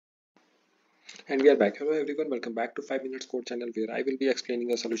And we are back. Hello everyone, welcome back to 5 Minutes Code channel where I will be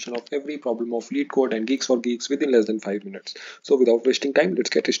explaining a solution of every problem of lead code and geeks for geeks within less than 5 minutes. So without wasting time, let's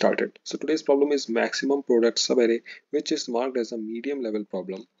get started. So today's problem is maximum product subarray, which is marked as a medium level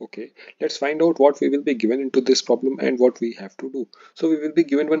problem. Okay, let's find out what we will be given into this problem and what we have to do. So we will be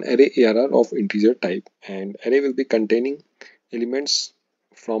given one array ARR of integer type, and array will be containing elements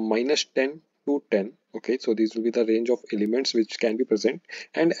from -10 to 10. Okay, so these will be the range of elements which can be present,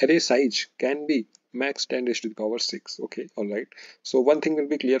 and array size can be max 10 raised to the power 6. Okay, all right. So one thing will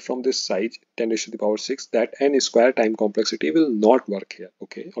be clear from this size 10 raised to the power 6, that n square time complexity will not work here.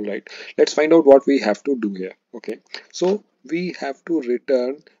 Okay, all right. Let's find out what we have to do here. Okay, so we have to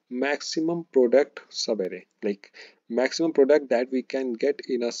return maximum product subarray, like maximum product that we can get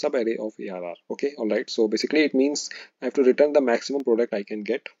in a subarray of ARR. Okay, all right. So basically it means I have to return the maximum product I can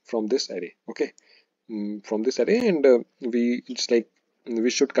get from this array. Okay, from this array, and we it's like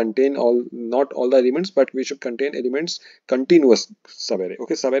we should contain all, not all the elements, but we should contain elements continuous subarray.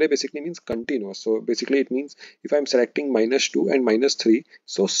 Okay, subarray basically means continuous. So basically it means if I'm selecting -2 and -3,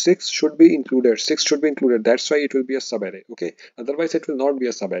 so 6 should be included. 6 should be included. That's why it will be a subarray. Okay, otherwise it will not be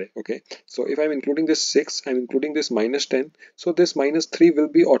a subarray. Okay, so if I'm including this 6, I'm including this -10, so this -3 will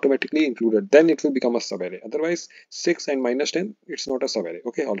be automatically included, then it will become a subarray. Otherwise 6 and -10, it's not a subarray.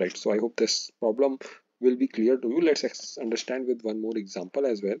 Okay, all right. So I hope this problem will be clear to you. Let's understand with one more example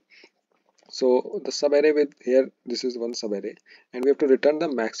as well. So the subarray, with here this is one subarray, and we have to return the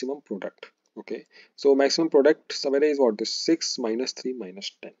maximum product. Okay, so maximum product subarray is what? This 6 -3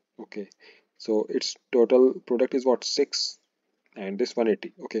 -10. Okay, so its total product is what? 6 and this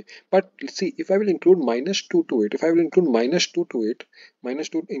 180. Okay, but let's see, if I will include -2 to it, if I will include -2 to it,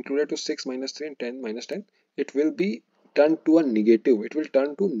 -2 included to 6 -3 and 10 -10, it will be turned to a negative. It will turn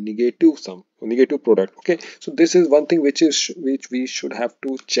to negative sum, negative product. Okay, so this is one thing which we should have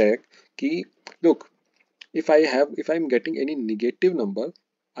to check. Key, look, if I'm getting any negative number,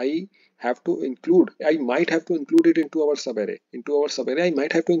 I have to include, I might have to include it into our subarray. Into our subarray, I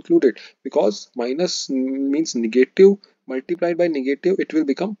might have to include it, because minus means negative multiplied by negative, it will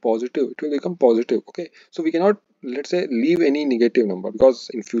become positive. It will become positive. Okay, so we cannot, let's say, leave any negative number, because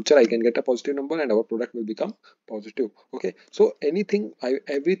in future I can get a positive number and our product will become positive. Okay, so everything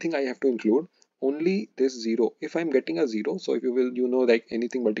I have to include. Only this 0, if I'm getting a 0, so if you will, like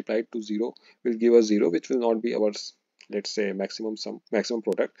anything multiplied to 0 will give us 0, which will not be our, let's say, maximum sum, maximum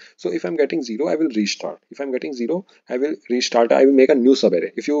product. So if I'm getting 0, I will restart. If I'm getting 0, I will restart. I will make a new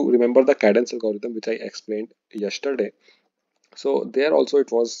subarray. If you remember the cadence algorithm which I explained yesterday, so there also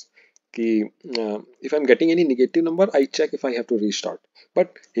it was key, if I'm getting any negative number, I check if I have to restart.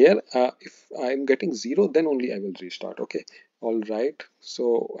 But here, if I'm getting 0, then only I will restart. Okay, all right.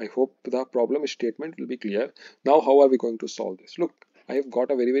 So I hope the problem statement will be clear. Now how are we going to solve this? Look, I have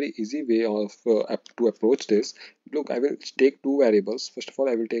got a very easy way of to approach this. Look, I will take two variables. First of all,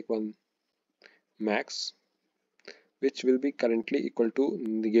 I will take one max, which will be currently equal to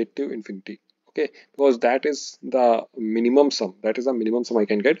negative infinity. Okay, because that is the minimum sum, that is the minimum sum I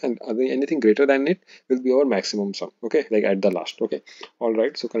can get, and anything greater than it will be our maximum sum. Okay, like at the last. Okay, all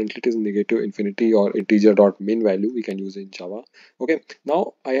right. So currently it is negative infinity, or integer dot min value we can use in Java. Okay,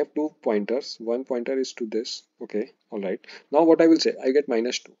 now I have two pointers. One pointer is to this. Okay, all right. Now what I will say, I get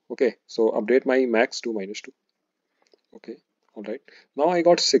 -2. Okay, so update my max to -2. Okay, all right. Now I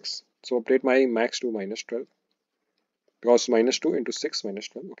got 6, so update my max to -12, because -2 into 6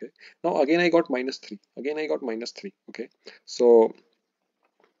 -12. Okay, now again I got -3, again I got -3. Okay, so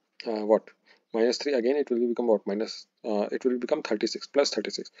what, -3 again, it will become what, it will become 36 plus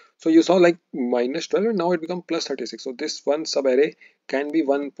 36. So you saw, like, -12, and now it become plus 36. So this one subarray can be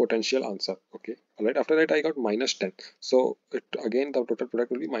one potential answer. Okay, all right. After that I got -10, so it again, the total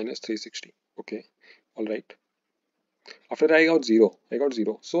product will be -360. Okay, all right. After that I got 0, I got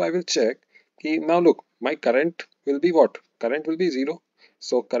 0. So I will check. Now look, my current will be what? Current will be 0.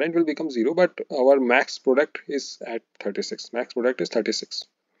 So current will become 0, but our max product is at 36. Max product is 36.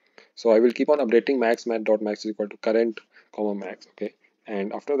 So I will keep on updating max is equal to current comma max. Okay.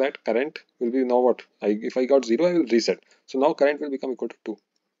 And after that, current will be now what? If I got 0, I will reset. So now current will become equal to 2.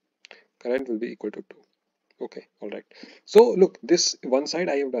 Current will be equal to 2. Okay, all right. So look, this one side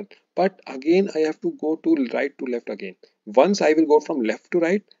I have done, but again I have to go to right to left again. Once I will go from left to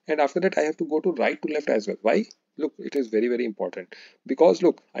right, and after that I have to go to right to left as well. Why? Look, it is very important, because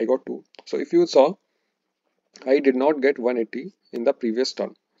look, I got 2. So if you saw, I did not get 180 in the previous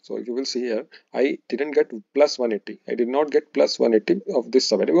term. So if you will see here, I didn't get plus 180. I did not get plus 180 of this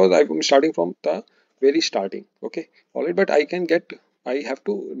subarray, because I'm starting from the very starting. Okay, all right, but I can get, I have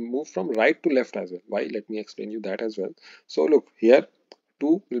to move from right to left as well. Why? Let me explain you that as well. So look here,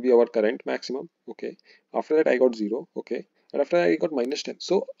 2 will be our current maximum. Okay, after that I got 0. Okay, and after that I got minus 10.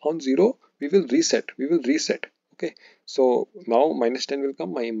 So on 0 we will reset. Okay, so now minus 10 will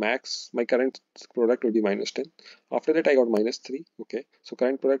come, my current product will be minus 10. After that I got minus 3. Okay, so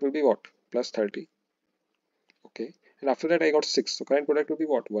current product will be what? Plus 30. Okay, and after that I got 6. So current product will be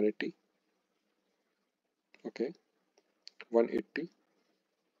what? 180. Okay, 180.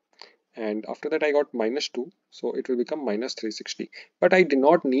 And after that I got minus 2, so it will become minus 360. But I did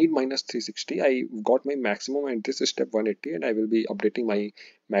not need minus 360. I got my maximum and this is step 180, and I will be updating my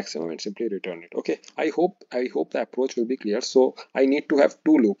maximum and simply return it. Okay, I hope the approach will be clear. So I need to have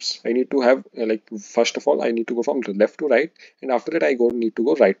two loops. I need to have like, first of all I need to go from left to right, and after that I need to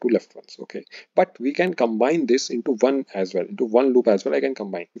go right to left once. Okay, but we can combine this into one as well, into one loop as well. I can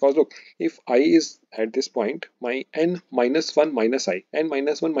combine, because look, if I is at this point, my n minus 1 minus I, n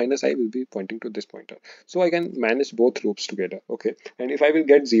minus 1 minus I will be pointing to this pointer. So I can manage both loops together. Okay, and if I will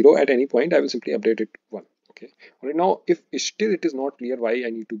get 0 at any point, I will simply update it 1. Okay, right now if still it is not clear why I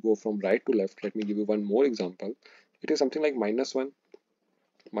need to go from right to left, let me give you one more example. It is something like minus 1,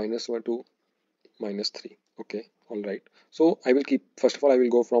 minus 1 to minus 3. Okay, all right. So I will keep, first of all I will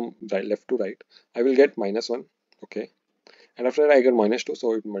go from left to right. I will get minus 1. Okay, and after that I get minus 2,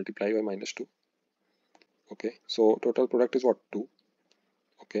 so it will multiply by minus 2. Okay, so total product is what? 2.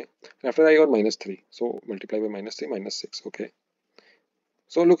 Okay, and after that I got minus 3, so multiply by minus 3, minus 6. Okay,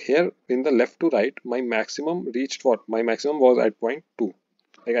 so look here, in the left to right, my maximum reached what? My maximum was at point 2.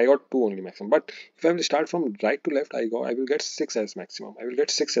 Like I got 2 only maximum. But if I will start from right to left, I will get 6 as maximum. I will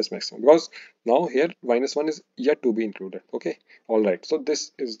get 6 as maximum, because now here minus 1 is yet to be included. Okay, all right. So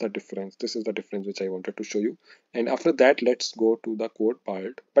this is the difference. This is the difference which I wanted to show you. And after that, let's go to the code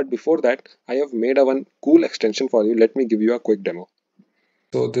part. But before that, I have made a one cool extension for you. Let me give you a quick demo.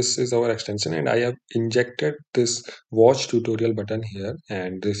 So this is our extension, and I have injected this watch tutorial button here,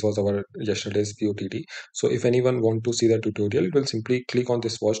 and this was our yesterday's POTD. So if anyone want to see the tutorial, will simply click on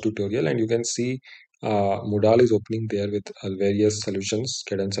this watch tutorial, and you can see Modal is opening there with various solutions,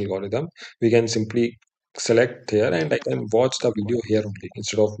 cadence algorithm. We can simply select here, and I can watch the video here only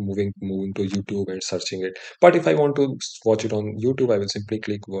instead of moving to YouTube and searching it. But if I want to watch it on YouTube, I will simply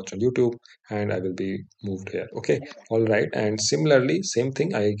click watch on YouTube, and I will be moved here. Okay, all right. And similarly, same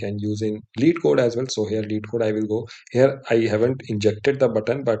thing I can use in lead code as well. So here lead code, I will go here. I haven't injected the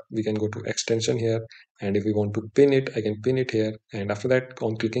button, but we can go to extension here, and if we want to pin it, I can pin it here. And after that,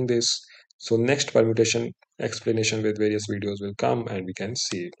 on clicking this, so next permutation explanation with various videos will come, and we can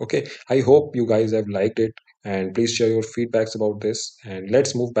see it. Okay, I hope you guys have liked it, and please share your feedbacks about this, and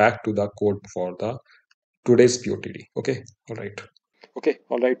let's move back to the code for the today's POTD. Okay, all right. Okay,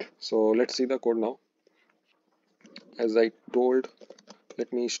 all right. So let's see the code now. As I told,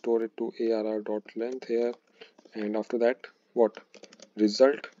 let me store it to arr.length here, and after that, what?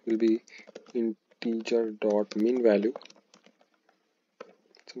 Result will be integer dot min value,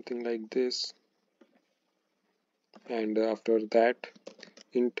 something like this. And after that,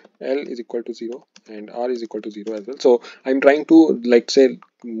 int l is equal to 0 and r is equal to 0 as well. So I'm trying to, like, say,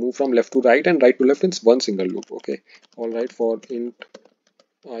 move from left to right and right to left in one single loop. Okay, all right. For int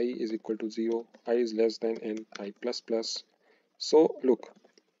I is equal to 0, I is less than n, I plus plus. So look,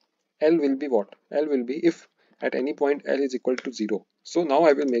 L will be what? L will be if at any point L is equal to 0. So now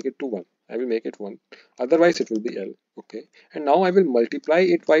I will make it to 1. I will make it 1. Otherwise it will be L. Okay. And now I will multiply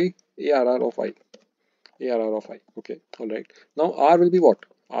it by ARR of I. ARR of I. Okay. Alright. Now R will be what?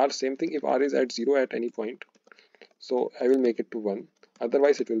 R, same thing, if R is at 0 at any point. So I will make it to 1.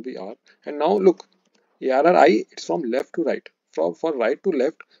 Otherwise it will be R. And now look, ARR I, it's from left to right. For right to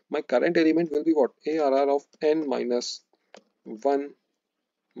left, my current element will be what? ARR of n minus 1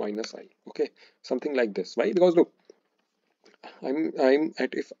 minus I. Okay, something like this. Why? Because look, I'm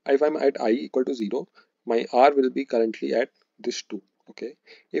at, if I'm at I equal to 0, my R will be currently at this 2. Okay,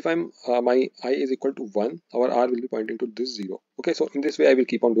 if I'm my I is equal to 1, our R will be pointing to this 0. Okay, so in this way I will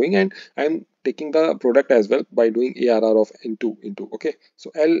keep on doing, and I'm taking the product as well by doing ARR of into. Okay,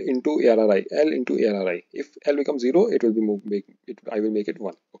 so L into ARRI, L into ARRI. If L becomes 0, it will be I will make it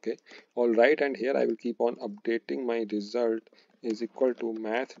 1. Okay, all right. And here I will keep on updating my result is equal to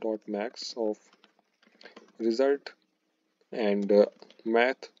math.max of result, and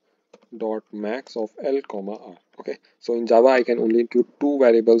math dot max of L comma R. Okay, so in Java I can only include two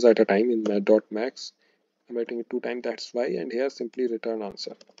variables at a time in math dot max. I'm writing it 2 times, that's why. And here simply return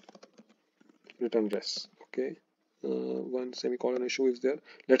answer, return res. Okay, one semicolon issue is there.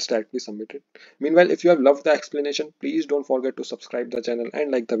 Let's directly submit it. Meanwhile, if you have loved the explanation, please don't forget to subscribe the channel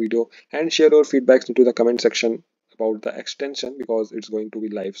and like the video, and share your feedbacks into the comment section about the extension, because it's going to be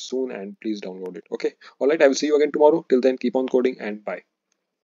live soon, and please download it. Okay, all right, I will see you again tomorrow. Till then, keep on coding, and bye.